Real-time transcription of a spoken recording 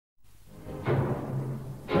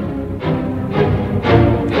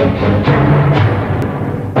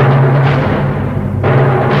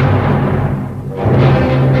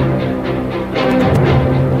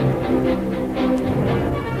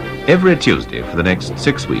Every Tuesday for the next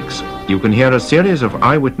 6 weeks, you can hear a series of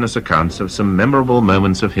eyewitness accounts of some memorable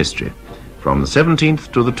moments of history from the 17th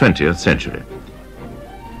to the 20th century.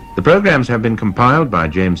 The programs have been compiled by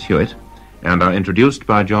James Hewitt and are introduced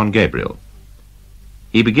by John Gabriel.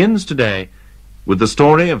 He begins today with the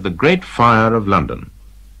story of the Great Fire of London.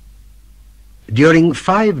 During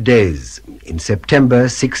 5 days in September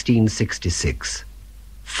 1666,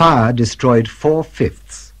 fire destroyed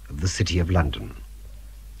 4/5 of the city of London.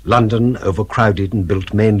 London, overcrowded and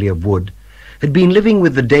built mainly of wood, had been living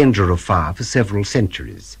with the danger of fire for several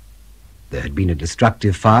centuries. There had been a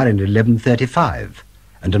destructive fire in 1135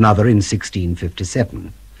 and another in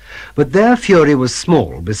 1657, but their fury was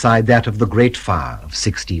small beside that of the Great Fire of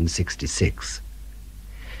 1666.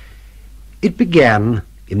 It began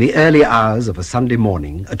in the early hours of a Sunday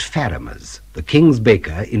morning at Farimer's, the King's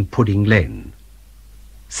baker in Pudding Lane.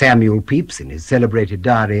 Samuel Pepys, in his celebrated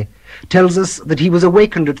diary, tells us that he was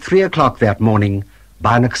awakened at 3 o'clock that morning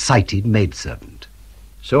by an excited maidservant.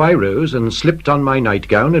 So I rose and slipped on my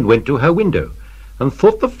nightgown and went to her window, and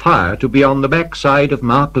thought the fire to be on the back side of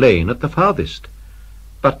Mark Lane at the farthest.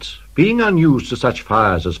 But being unused to such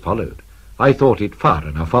fires as followed, I thought it far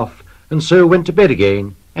enough off, and so went to bed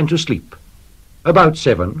again and to sleep. About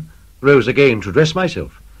 7, rose again to dress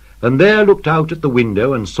myself, and there looked out at the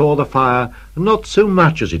window and saw the fire not so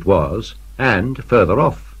much as it was, and further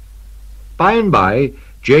off. By and by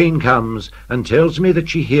Jane comes and tells me that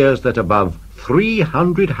she hears that above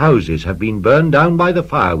 300 houses have been burned down by the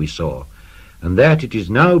fire we saw, and that it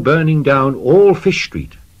is now burning down all Fish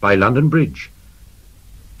Street by London Bridge.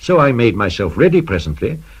 So I made myself ready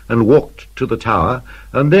presently, and walked to the tower,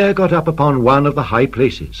 and there got up upon one of the high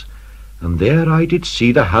places. And there I did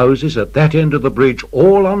see the houses at that end of the bridge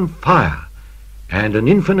all on fire, and an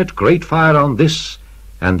infinite great fire on this,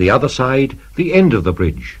 and the other side, the end of the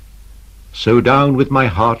bridge. So down with my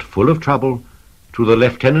heart full of trouble to the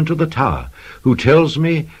lieutenant of the tower, who tells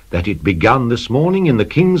me that it begun this morning in the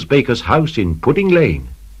King's baker's house in Pudding Lane.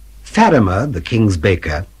 Farimer, the King's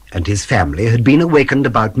baker, and his family had been awakened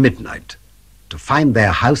about midnight to find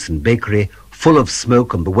their house and bakery full of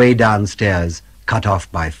smoke and the way downstairs cut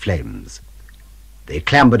off by flames. They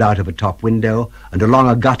clambered out of a top window and along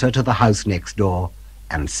a gutter to the house next door,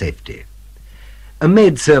 and safety. A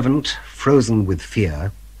maidservant, frozen with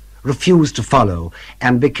fear, refused to follow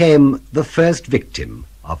and became the first victim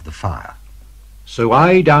of the fire. So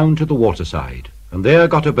I down to the waterside, and there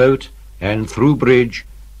got a boat, and through bridge,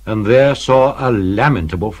 and there saw a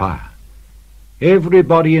lamentable fire.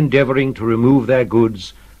 Everybody endeavouring to remove their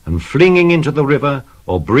goods, and flinging into the river,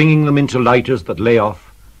 or bringing them into lighters that lay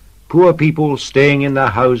off. Poor people staying in their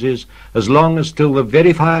houses as long as till the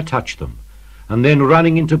very fire touched them, and then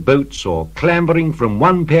running into boats or clambering from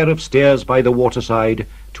one pair of stairs by the waterside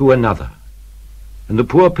to another. And the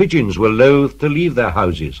poor pigeons were loath to leave their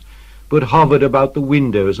houses, but hovered about the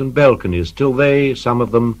windows and balconies till they, some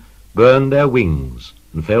of them, burned their wings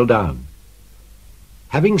and fell down.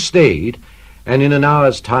 Having stayed, and in an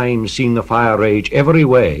hour's time seen the fire rage every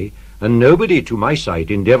way, and nobody to my sight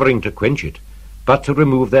endeavouring to quench it, but to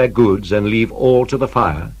remove their goods and leave all to the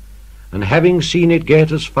fire, and having seen it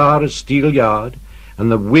get as far as Steel Yard, and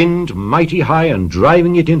the wind mighty high and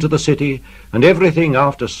driving it into the city, and everything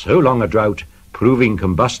after so long a drought proving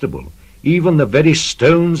combustible, even the very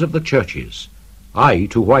stones of the churches, I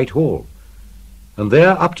to Whitehall, and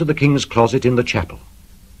there up to the King's closet in the chapel.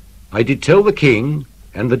 I did tell the King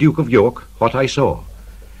and the Duke of York what I saw,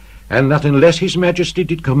 and that unless his Majesty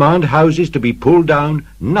did command houses to be pulled down,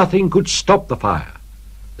 nothing could stop the fire.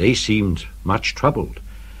 They seemed much troubled,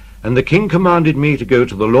 and the King commanded me to go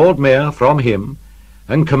to the Lord Mayor from him,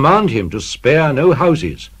 and command him to spare no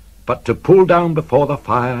houses, but to pull down before the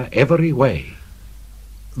fire every way.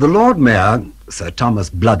 The Lord Mayor, Sir Thomas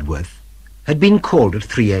Bloodworth, had been called at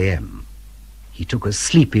 3 a.m. He took a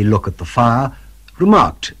sleepy look at the fire,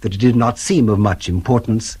 remarked that it did not seem of much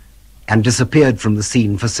importance, and disappeared from the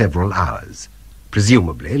scene for several hours,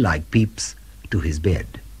 presumably, like Pepys, to his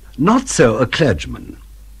bed. Not so a clergyman,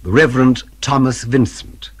 the Reverend Thomas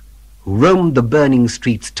Vincent, who roamed the burning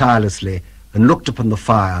streets tirelessly and looked upon the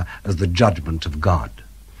fire as the judgment of God.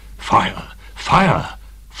 Fire! Fire!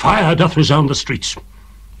 Fire doth resound the streets.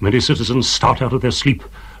 Many citizens start out of their sleep,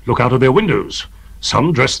 look out of their windows.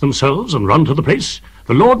 Some dress themselves and run to the place.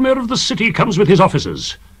 The Lord Mayor of the city comes with his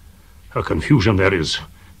officers. A confusion there is.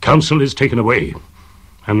 Counsel is taken away,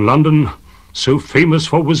 and London, so famous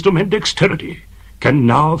for wisdom and dexterity, can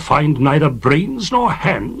now find neither brains nor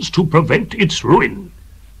hands to prevent its ruin.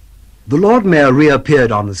 The Lord Mayor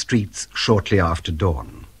reappeared on the streets shortly after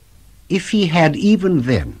dawn. If he had even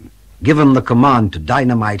then given the command to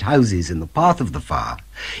dynamite houses in the path of the fire,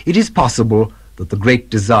 it is possible that the great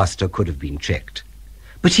disaster could have been checked.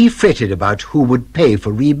 But he fretted about who would pay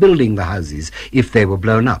for rebuilding the houses if they were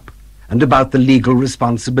blown up, and about the legal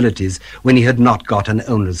responsibilities when he had not got an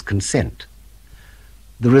owner's consent.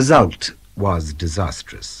 The result was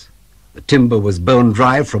disastrous. The timber was bone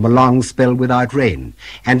dry from a long spell without rain,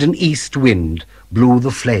 and an east wind blew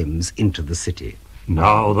the flames into the city.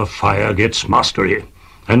 Now the fire gets mastery,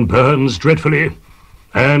 and burns dreadfully,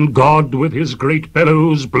 and God with his great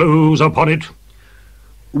bellows blows upon it.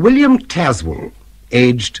 William Tazwell,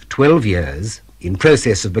 aged 12 years, in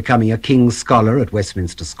process of becoming a King's Scholar at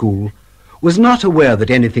Westminster School, was not aware that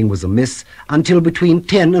anything was amiss until between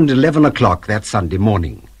 10 and 11 o'clock that Sunday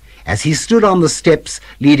morning, as he stood on the steps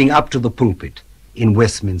leading up to the pulpit in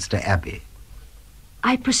Westminster Abbey.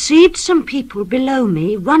 I perceived some people below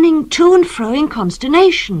me running to and fro in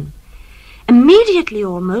consternation. Immediately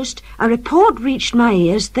almost, a report reached my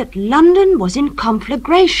ears that London was in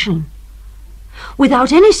conflagration.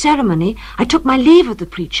 Without any ceremony, I took my leave of the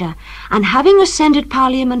preacher, and having ascended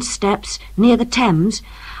Parliament steps near the Thames,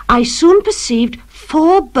 I soon perceived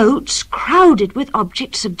 4 boats crowded with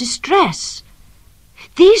objects of distress.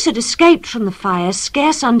 These had escaped from the fire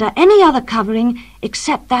scarce under any other covering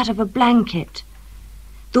except that of a blanket.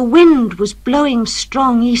 The wind was blowing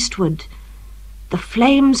strong eastward. The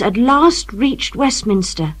flames at last reached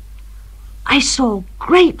Westminster. I saw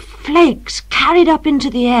great flakes carried up into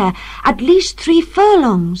the air, at least 3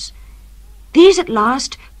 furlongs. These at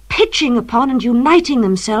last, pitching upon and uniting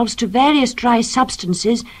themselves to various dry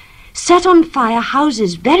substances, set on fire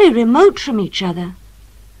houses very remote from each other.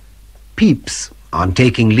 Pepys, on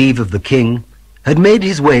taking leave of the king, had made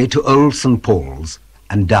his way to Old St. Paul's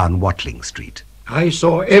and down Watling Street. I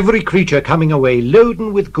saw every creature coming away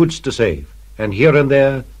loaden with goods to save, and here and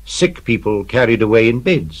there sick people carried away in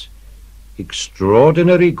beds.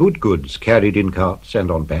 Extraordinary good goods carried in carts and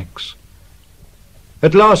on backs.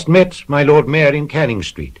 At last met my Lord Mayor in Canning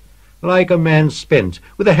Street, like a man spent,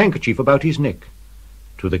 with a handkerchief about his neck.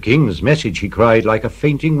 To the king's message he cried like a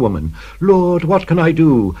fainting woman, "Lord, what can I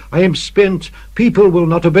do? I am spent. People will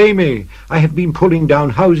not obey me. I have been pulling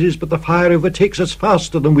down houses, but the fire overtakes us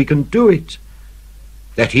faster than we can do it."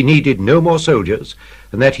 That he needed no more soldiers,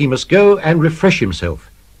 and that he must go and refresh himself,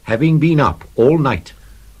 having been up all night.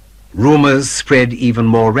 Rumours spread even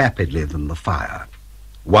more rapidly than the fire.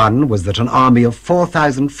 One was that an army of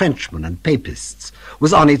 4,000 Frenchmen and Papists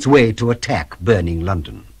was on its way to attack burning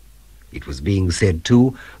London. It was being said,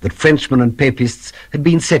 too, that Frenchmen and Papists had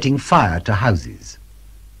been setting fire to houses.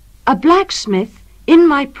 A blacksmith, in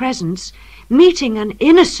my presence, meeting an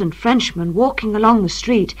innocent Frenchman walking along the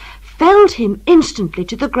street, felled him instantly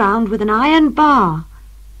to the ground with an iron bar.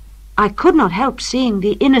 I could not help seeing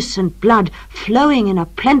the innocent blood flowing in a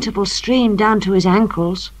plentiful stream down to his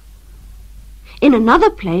ankles. In another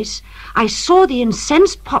place, I saw the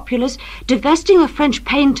incensed populace divesting a French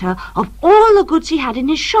painter of all the goods he had in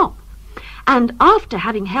his shop, and after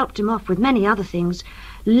having helped him off with many other things,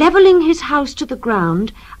 levelling his house to the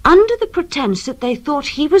ground under the pretence that they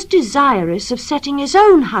thought he was desirous of setting his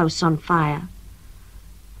own house on fire.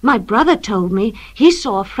 My brother told me he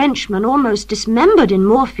saw a Frenchman almost dismembered in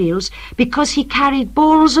Moorfields because he carried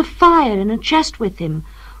balls of fire in a chest with him,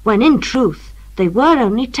 when in truth they were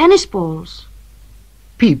only tennis balls.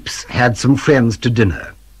 Pepys had some friends to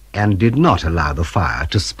dinner and did not allow the fire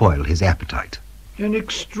to spoil his appetite. An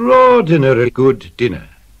extraordinary good dinner.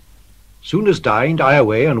 Soon as dined, I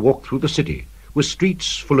away and walked through the city, with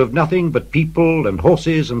streets full of nothing but people and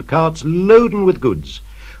horses and carts loaden with goods,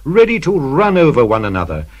 ready to run over one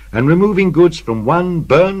another, and removing goods from one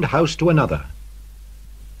burned house to another.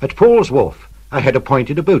 At Paul's Wharf I had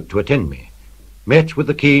appointed a boat to attend me, met with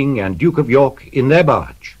the King and Duke of York in their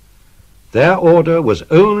barge. Their order was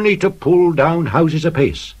only to pull down houses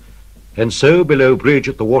apace, and so below bridge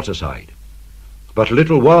at the waterside. But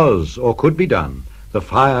little was or could be done, the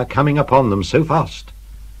fire coming upon them so fast.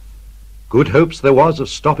 Good hopes there was of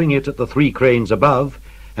stopping it at the 3 cranes above,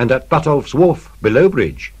 and at Butolph's Wharf below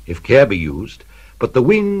bridge, if care be used, but the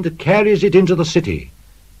wind carries it into the city,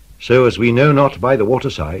 so as we know not by the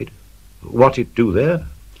waterside what it do there.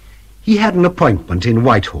 He had an appointment in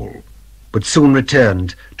Whitehall, but soon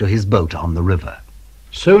returned to his boat on the river.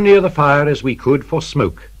 So near the fire as we could for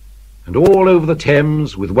smoke, and all over the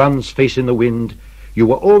Thames, with one's face in the wind, you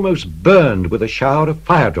were almost burned with a shower of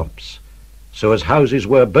fire drops, so as houses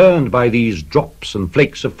were burned by these drops and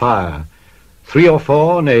flakes of fire, 3 or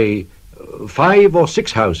 4, nay, 5 or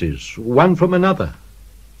 6 houses, one from another.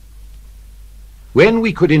 When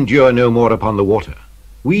we could endure no more upon the water,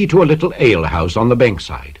 we to a little ale-house on the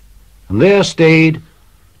bankside, and there stayed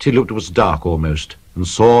till it was dark almost, and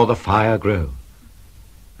saw the fire grow.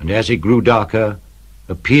 And as it grew darker,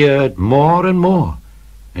 appeared more and more,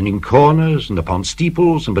 and in corners and upon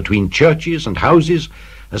steeples and between churches and houses,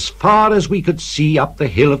 as far as we could see up the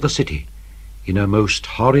hill of the city, in a most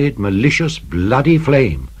horrid, malicious, bloody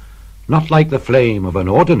flame, not like the flame of an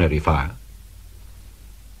ordinary fire.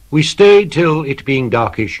 We stayed till, it being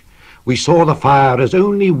darkish, we saw the fire as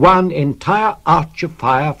only one entire arch of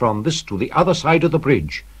fire from this to the other side of the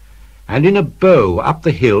bridge, and in a bow up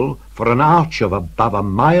the hill for an arch of above a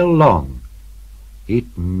mile long.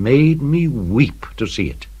 It made me weep to see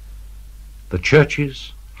it. The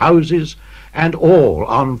churches, houses, and all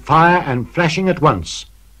on fire and flashing at once,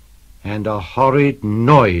 and a horrid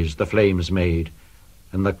noise the flames made,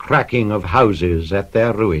 and the cracking of houses at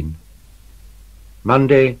their ruin.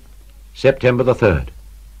 Monday, September the 3rd.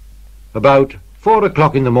 About 4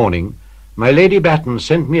 o'clock in the morning, my Lady Batten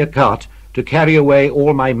sent me a cart to carry away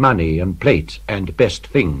all my money and plate and best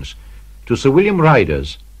things to Sir William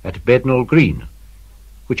Ryder's at Bednall Green,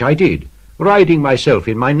 which I did, riding myself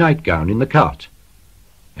in my nightgown in the cart.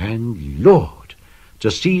 And, Lord,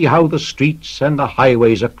 to see how the streets and the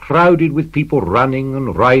highways are crowded with people running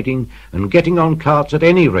and riding and getting on carts at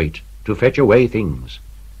any rate to fetch away things.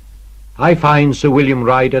 I find Sir William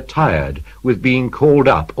Ryder tired with being called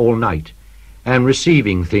up all night and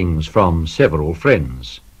receiving things from several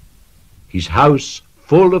friends. His house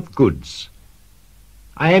full of goods.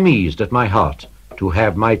 I am eased at my heart to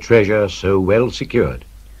have my treasure so well secured.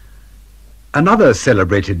 Another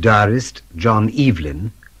celebrated diarist, John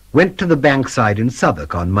Evelyn, went to the Bankside in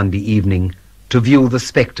Southwark on Monday evening to view the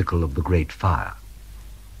spectacle of the great fire.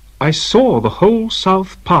 I saw the whole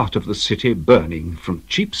south part of the city burning from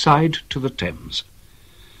Cheapside to the Thames.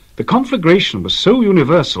 The conflagration was so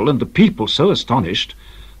universal and the people so astonished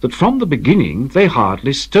that from the beginning they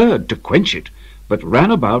hardly stirred to quench it, but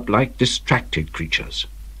ran about like distracted creatures.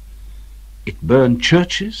 It burned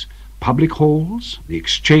churches, public halls, the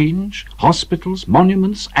Exchange, hospitals,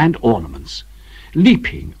 monuments, and ornaments,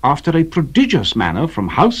 leaping after a prodigious manner from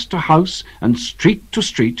house to house and street to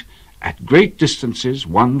street, at great distances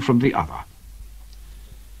one from the other.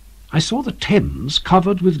 I saw the Thames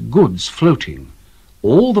covered with goods floating,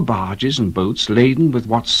 all the barges and boats laden with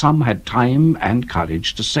what some had time and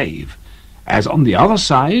courage to save, as on the other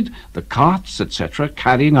side the carts, etc.,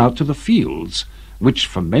 carrying out to the fields, which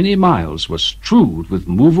for many miles were strewed with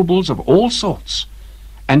movables of all sorts,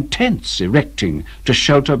 and tents erecting to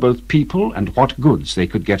shelter both people and what goods they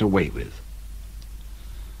could get away with.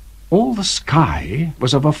 All the sky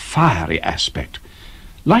was of a fiery aspect,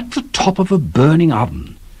 like the top of a burning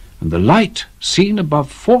oven, and the light seen above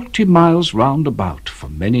 40 miles round about for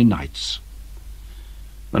many nights.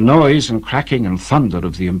 The noise and cracking and thunder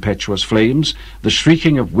of the impetuous flames, the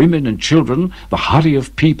shrieking of women and children, the hurry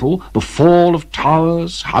of people, the fall of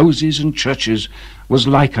towers, houses, and churches, was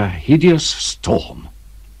like a hideous storm.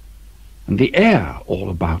 And the air all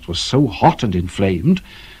about was so hot and inflamed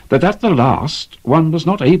that at the last one was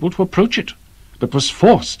not able to approach it, but was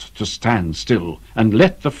forced to stand still and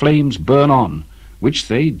let the flames burn on, which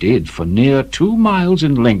they did for near 2 miles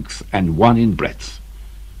in length and 1 in breadth.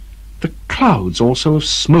 The clouds also of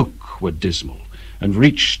smoke were dismal, and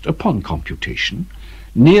reached, upon computation,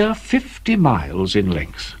 near 50 miles in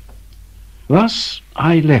length. Thus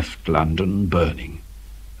I left London burning,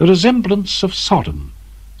 a resemblance of Sodom,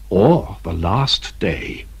 or the last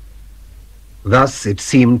day. Thus it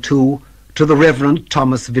seemed, too, to the Reverend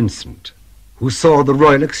Thomas Vincent, who saw the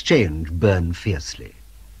Royal Exchange burn fiercely.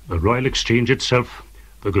 The Royal Exchange itself,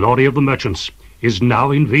 the glory of the merchants, is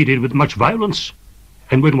now invaded with much violence.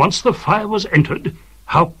 And when once the fire was entered,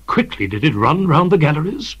 how quickly did it run round the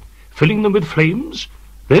galleries, filling them with flames,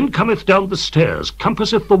 then cometh down the stairs,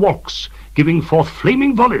 compasseth the walks, giving forth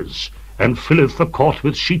flaming volleys, and filleth the court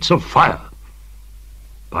with sheets of fire.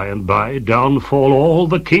 By and by down fall all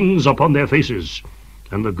the kings upon their faces,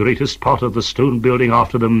 and the greatest part of the stone building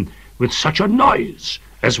after them, with such a noise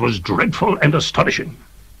as was dreadful and astonishing.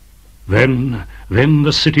 Then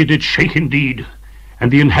the city did shake indeed,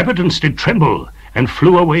 and the inhabitants did tremble, and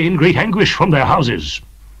flew away in great anguish from their houses.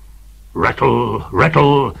 Rattle,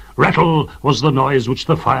 rattle, rattle was the noise which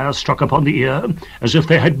the fire struck upon the ear, as if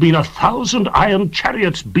there had been 1,000 iron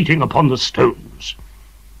chariots beating upon the stones.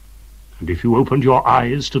 And if you opened your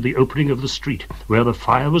eyes to the opening of the street where the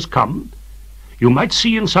fire was come, you might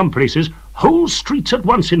see in some places whole streets at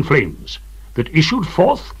once in flames, that issued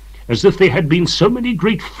forth as if they had been so many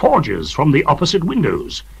great forges from the opposite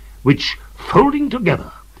windows, which, folding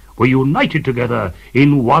together, were united together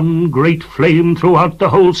in one great flame throughout the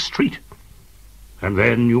whole street. And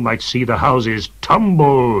then you might see the houses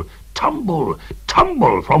tumble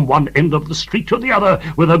tumble from one end of the street to the other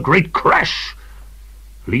with a great crash,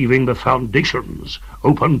 leaving the foundations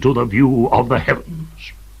open to the view of the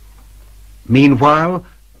heavens. Meanwhile,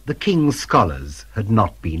 the king's scholars had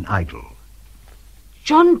not been idle.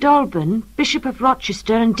 John Dolben, Bishop of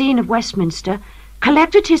Rochester and Dean of Westminster,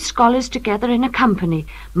 collected his scholars together in a company,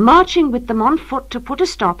 marching with them on foot to put a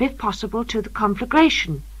stop, if possible, to the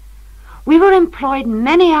conflagration. We were employed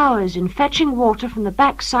many hours in fetching water from the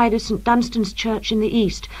backside of St. Dunstan's Church in the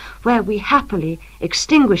east, where we happily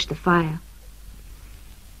extinguished the fire.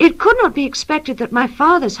 It could not be expected that my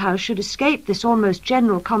father's house should escape this almost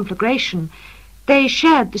general conflagration. They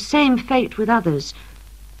shared the same fate with others.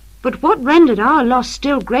 But what rendered our loss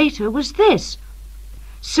still greater was this.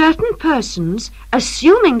 Certain persons,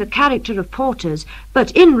 assuming the character of porters,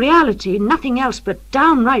 but in reality nothing else but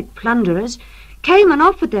downright plunderers, came and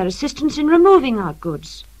offered their assistance in removing our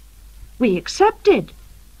goods. We accepted,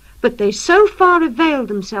 but they so far availed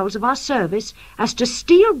themselves of our service as to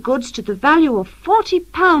steal goods to the value of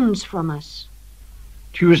 £40 from us.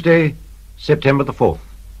 Tuesday, September the 4th.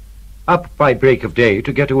 Up by break of day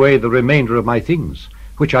to get away the remainder of my things,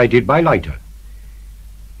 which I did by lighter.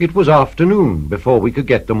 It was afternoon before we could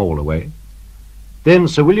get them all away. Then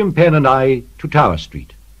Sir William Penn and I to Tower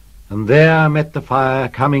Street, and there met the fire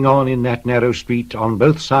coming on in that narrow street on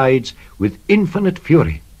both sides with infinite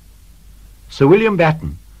fury. Sir William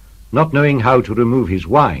Batten, not knowing how to remove his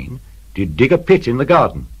wine, did dig a pit in the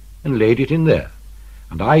garden and laid it in there,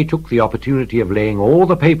 and I took the opportunity of laying all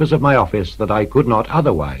the papers of my office that I could not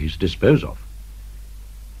otherwise dispose of.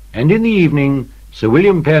 And in the evening Sir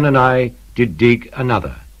William Penn and I did dig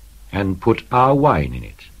another, and put our wine in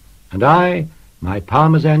it, and I my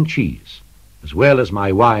Parmesan cheese, as well as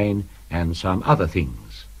my wine and some other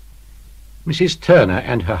things. Mrs. Turner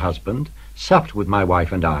and her husband supped with my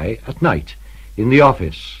wife and I at night in the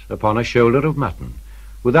office upon a shoulder of mutton,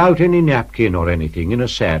 without any napkin or anything, in a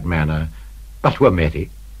sad manner, but were merry.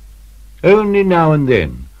 Only now and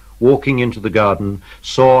then, walking into the garden,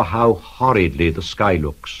 saw how horridly the sky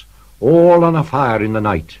looks, all on a fire in the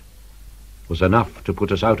night, was enough to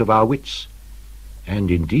put us out of our wits.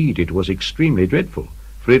 And indeed it was extremely dreadful,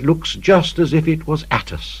 for it looks just as if it was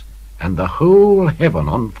at us, and the whole heaven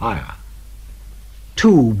on fire.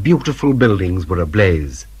 2 beautiful buildings were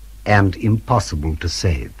ablaze, and impossible to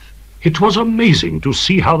save. It was amazing to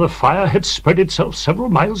see how the fire had spread itself several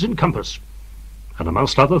miles in compass. And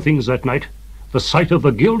amongst other things that night, the sight of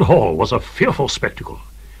the Guildhall was a fearful spectacle,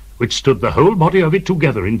 which stood the whole body of it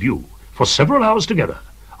together in view, for several hours together,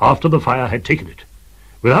 after the fire had taken it,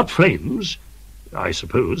 without flames, I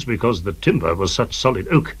suppose because the timber was such solid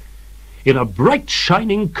oak, in a bright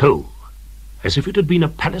shining coal, as if it had been a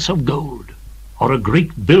palace of gold, or a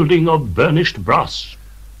great building of burnished brass.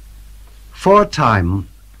 For a time,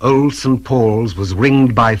 old St. Paul's was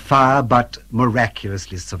ringed by fire, but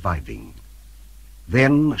miraculously surviving.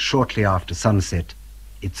 Then, shortly after sunset,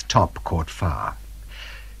 its top caught fire.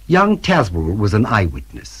 Young Tazbull was an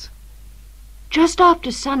eyewitness. Just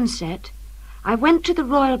after sunset, I went to the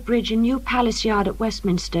Royal Bridge in New Palace Yard at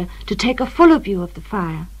Westminster to take a fuller view of the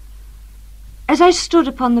fire. As I stood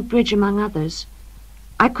upon the bridge among others,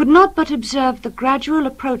 I could not but observe the gradual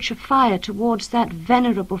approach of fire towards that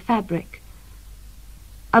venerable fabric.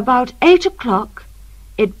 About 8 o'clock,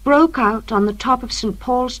 it broke out on the top of St.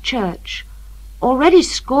 Paul's Church, already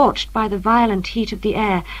scorched by the violent heat of the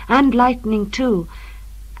air, and lightning too,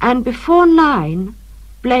 and before 9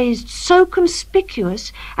 blazed so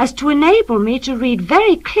conspicuous as to enable me to read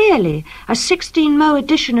very clearly a 16mo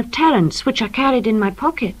edition of Terence, which I carried in my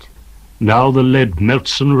pocket. Now the lead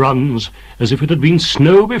melts and runs as if it had been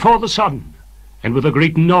snow before the sun, and with a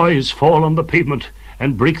great noise fall on the pavement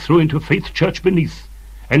and break through into Faith Church beneath,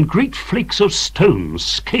 and great flakes of stone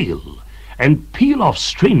scale and peel off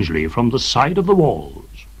strangely from the side of the walls.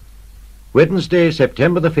 Wednesday,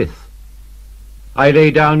 September the 5th. I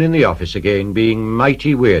lay down in the office again, being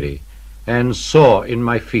mighty weary, and sore in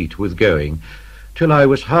my feet with going, till I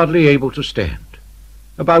was hardly able to stand.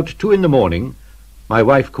 About 2 in the morning, my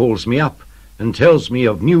wife calls me up, and tells me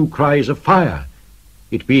of new cries of fire,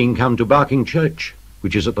 it being come to Barking Church,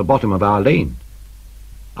 which is at the bottom of our lane.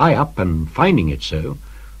 I up, and finding it so,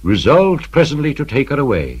 resolved presently to take her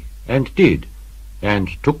away, and did, and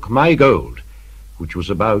took my gold, which was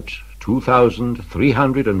about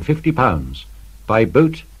 £2,350, by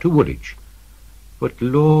boat to Woolwich. But,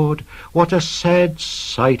 Lord, what a sad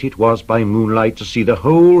sight it was by moonlight to see the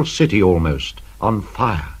whole city almost on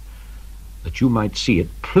fire, that you might see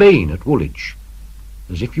it plain at Woolwich,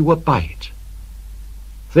 as if you were by it.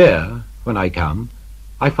 There, when I come,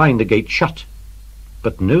 I find the gate shut,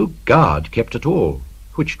 but no guard kept at all,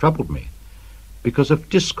 which troubled me, because of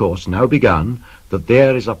discourse now begun that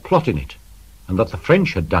there is a plot in it, and that the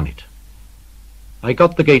French had done it. I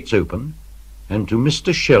got the gates open, and to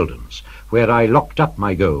Mr. Sheldon's, where I locked up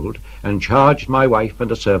my gold, and charged my wife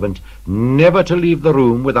and a servant never to leave the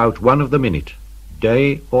room without one of them in it,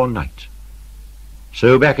 day or night.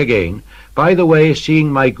 So back again, by the way,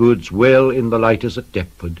 seeing my goods well in the lighters at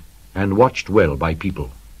Deptford, and watched well by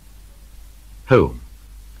people. Home,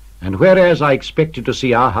 and whereas I expected to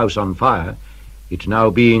see our house on fire, it now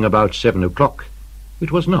being about 7 o'clock,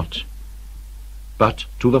 it was not, but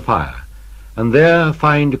to the fire, and there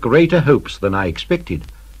find greater hopes than I expected,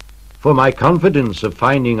 for my confidence of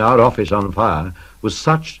finding our office on fire was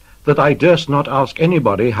such that I durst not ask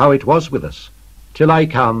anybody how it was with us, till I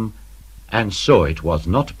come and saw it was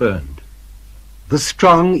not burned. The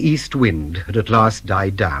strong east wind had at last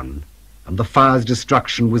died down, and the fire's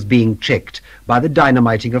destruction was being checked by the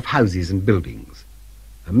dynamiting of houses and buildings,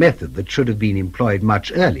 a method that should have been employed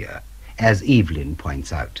much earlier, as Evelyn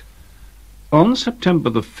points out. On September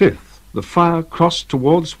the 5th, the fire crossed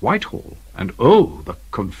towards Whitehall, and oh, the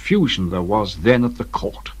confusion there was then at the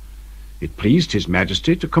court. It pleased His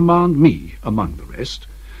Majesty to command me, among the rest,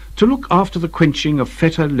 to look after the quenching of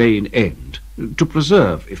Fetter Lane End, to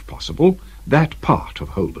preserve, if possible, that part of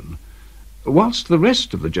Holborn, whilst the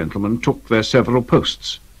rest of the gentlemen took their several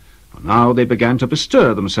posts. For now they began to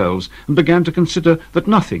bestir themselves, and began to consider that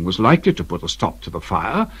nothing was likely to put a stop to the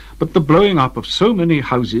fire, but the blowing up of so many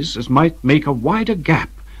houses as might make a wider gap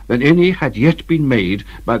than any had yet been made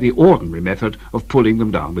by the ordinary method of pulling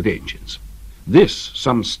them down with engines. This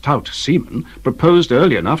some stout seamen proposed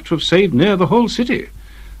early enough to have saved near the whole city,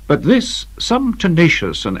 but this some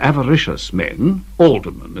tenacious and avaricious men,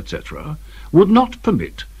 aldermen, etc., would not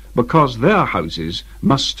permit, because their houses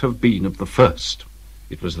must have been of the first.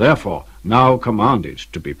 It was therefore now commanded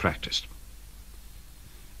to be practised.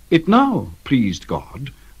 It now pleased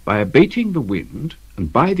God, by abating the wind,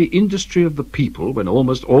 and by the industry of the people when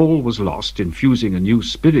almost all was lost, infusing a new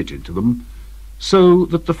spirit into them, so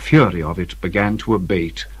that the fury of it began to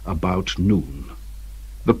abate about noon.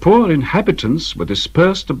 The poor inhabitants were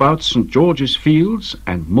dispersed about St. George's Fields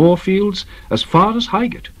and Moorfields as far as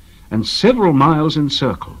Highgate, and several miles in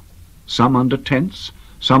circle, some under tents,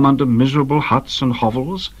 some under miserable huts and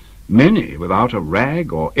hovels, many without a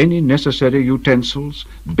rag or any necessary utensils,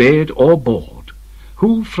 bed or board,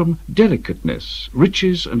 who from delicateness,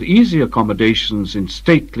 riches, and easy accommodations in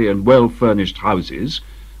stately and well-furnished houses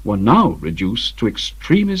were now reduced to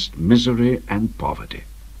extremest misery and poverty.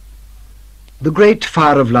 The great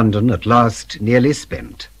fire of London at last nearly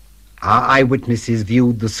spent, our eyewitnesses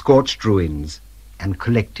viewed the scorched ruins and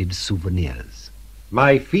collected souvenirs.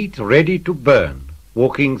 My feet ready to burn,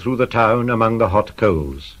 walking through the town among the hot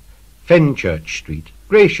coals. Fenchurch Street,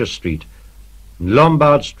 Gracious Street, and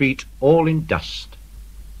Lombard Street, all in dust.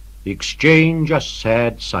 The Exchange a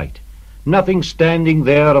sad sight, nothing standing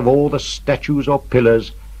there of all the statues or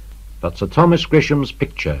pillars but Sir Thomas Gresham's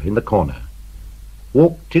picture in the corner.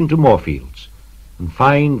 Walked into Moorfields, and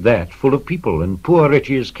find that full of people, and poor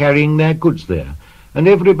wretches carrying their goods there, and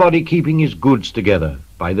everybody keeping his goods together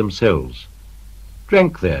by themselves.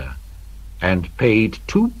 Drank there, and paid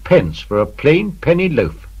 2 pence for a plain penny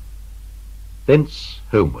loaf. Thence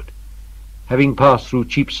homeward, having passed through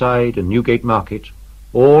Cheapside and Newgate Market,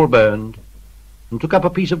 all burned, and took up a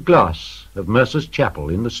piece of glass of Mercer's Chapel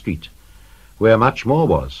in the street, where much more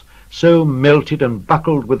was, so melted and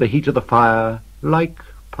buckled with the heat of the fire, like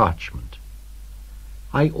parchment.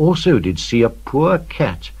 I also did see a poor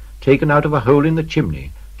cat taken out of a hole in the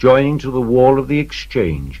chimney, joining to the wall of the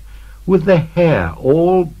Exchange, with the hair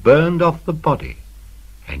all burned off the body,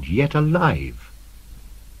 and yet alive.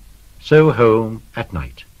 So home at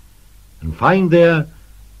night, and find there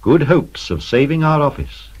good hopes of saving our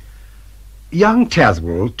office. Young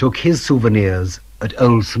Tazwell took his souvenirs at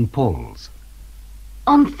Old St. Paul's.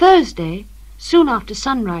 On Thursday, soon after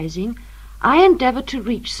sunrising, I endeavoured to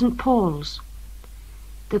reach St. Paul's.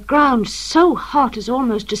 The ground so hot as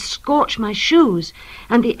almost to scorch my shoes,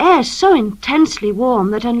 and the air so intensely warm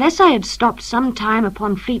that unless I had stopped some time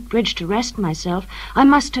upon Fleet Bridge to rest myself, I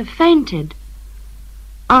must have fainted.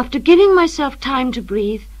 After giving myself time to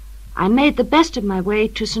breathe, I made the best of my way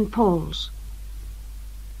to St. Paul's.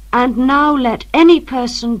 And now let any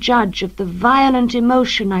person judge of the violent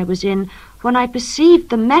emotion I was in when I perceived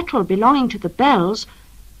the metal belonging to the bells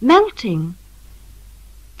melting.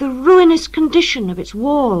 The ruinous condition of its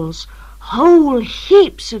walls, whole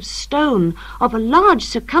heaps of stone of a large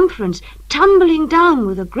circumference tumbling down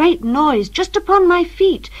with a great noise just upon my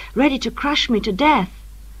feet, ready to crush me to death.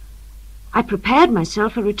 I prepared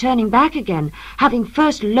myself for returning back again, having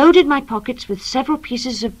first loaded my pockets with several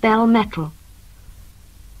pieces of bell metal.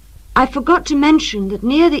 I forgot to mention that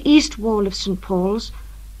near the east wall of St. Paul's,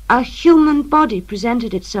 a human body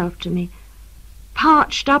presented itself to me,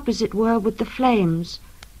 parched up, as it were, with the flames,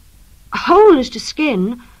 whole as to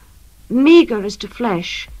skin, meagre as to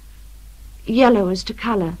flesh, yellow as to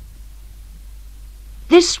colour.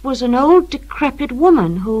 This was an old decrepit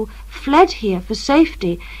woman who fled here for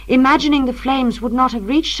safety, imagining the flames would not have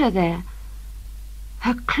reached her there.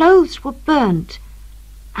 Her clothes were burnt,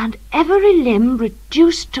 and every limb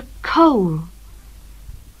reduced to coal.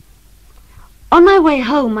 On my way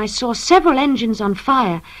home I saw several engines on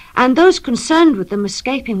fire, and those concerned with them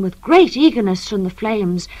escaping with great eagerness from the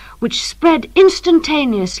flames, which spread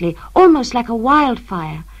instantaneously, almost like a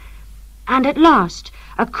wildfire. And at last,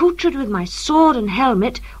 accoutred with my sword and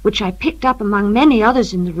helmet, which I picked up among many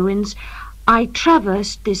others in the ruins, I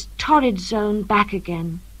traversed this torrid zone back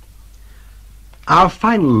again. Our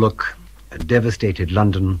final look at devastated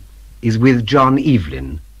London is with John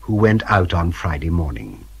Evelyn, who went out on Friday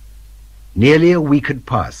morning. Nearly a week had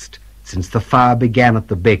passed since the fire began at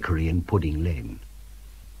the bakery in Pudding Lane.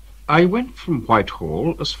 I went from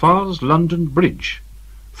Whitehall as far as London Bridge,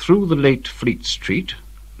 through the late Fleet Street,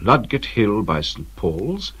 Ludgate Hill by St.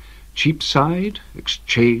 Paul's, Cheapside,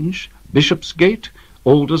 Exchange, Bishopsgate,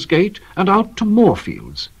 Aldersgate, and out to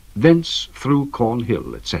Moorfields, thence through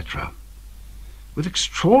Cornhill, etc. With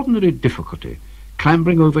extraordinary difficulty,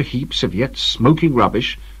 clambering over heaps of yet smoking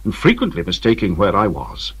rubbish, and frequently mistaking where I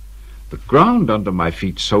was. The ground under my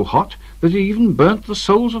feet so hot that it even burnt the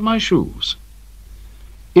soles of my shoes.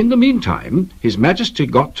 In the meantime, His Majesty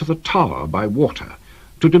got to the Tower by water,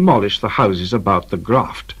 to demolish the houses about the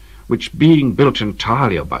graft, which, being built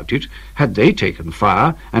entirely about it, had they taken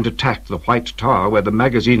fire and attacked the White Tower where the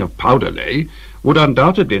magazine of powder lay, would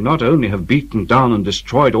undoubtedly not only have beaten down and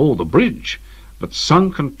destroyed all the bridge, but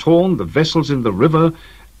sunk and torn the vessels in the river,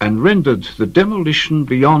 and rendered the demolition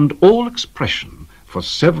beyond all expression for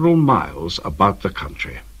several miles about the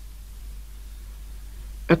country.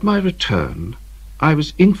 At my return, I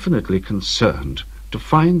was infinitely concerned to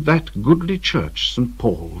find that goodly church, St.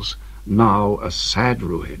 Paul's, now a sad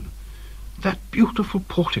ruin, that beautiful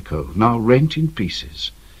portico now rent in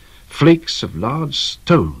pieces, flakes of large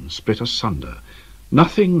stone split asunder,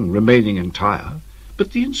 nothing remaining entire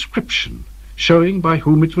but the inscription showing by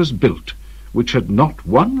whom it was built, which had not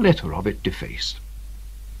one letter of it defaced.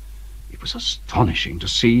 It was astonishing to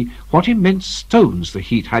see what immense stones the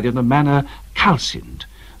heat had in a manner calcined,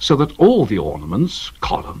 so that all the ornaments,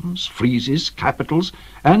 columns, friezes, capitals,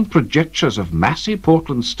 and projectures of massy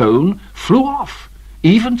Portland stone flew off,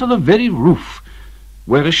 even to the very roof,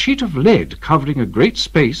 where a sheet of lead covering a great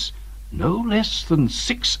space, no less than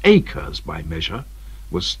 6 acres by measure,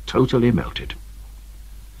 was totally melted.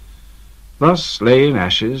 Thus lay in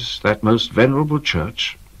ashes that most venerable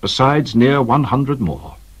church, besides near 100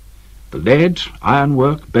 more. The lead,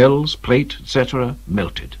 ironwork, bells, plate, etc.,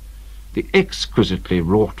 melted. The exquisitely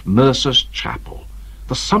wrought Mercer's Chapel,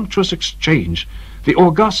 the sumptuous Exchange, the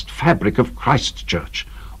august fabric of Christ Church,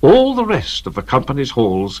 all the rest of the company's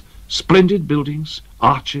halls, splendid buildings,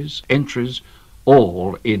 arches, entries,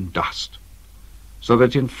 all in dust. So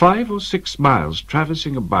that in 5 or 6 miles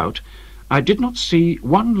traversing about, I did not see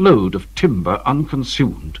one load of timber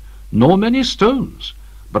unconsumed, nor many stones,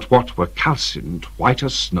 but what were calcined white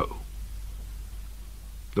as snow.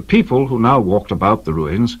 The people who now walked about the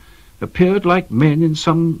ruins appeared like men in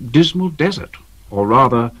some dismal desert, or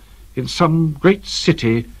rather in some great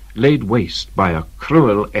city laid waste by a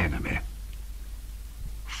cruel enemy.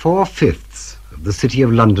 4/5 of the city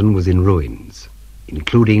of London was in ruins,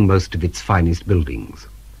 including most of its finest buildings.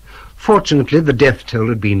 Fortunately, the death toll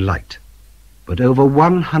had been light, but over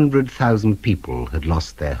 100,000 people had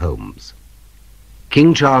lost their homes.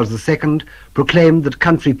 King Charles II proclaimed that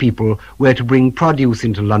country people were to bring produce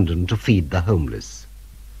into London to feed the homeless.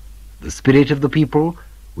 The spirit of the people,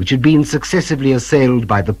 which had been successively assailed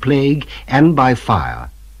by the plague and by fire,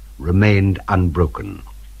 remained unbroken.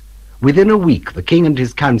 Within a week, the King and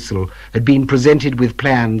his council had been presented with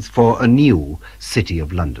plans for a new City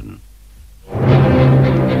of London.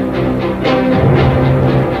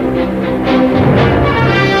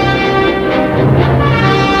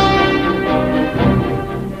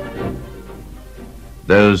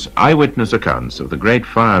 Those eyewitness accounts of the Great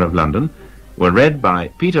Fire of London were read by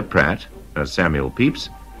Peter Pratt as Samuel Pepys,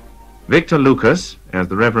 Victor Lucas as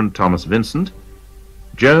the Reverend Thomas Vincent,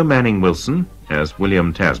 Joe Manning Wilson as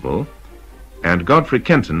William Tasbull, and Godfrey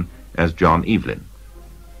Kenton as John Evelyn.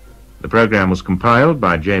 The program was compiled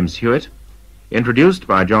by James Hewitt, introduced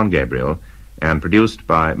by John Gabriel, and produced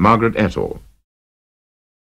by Margaret et al.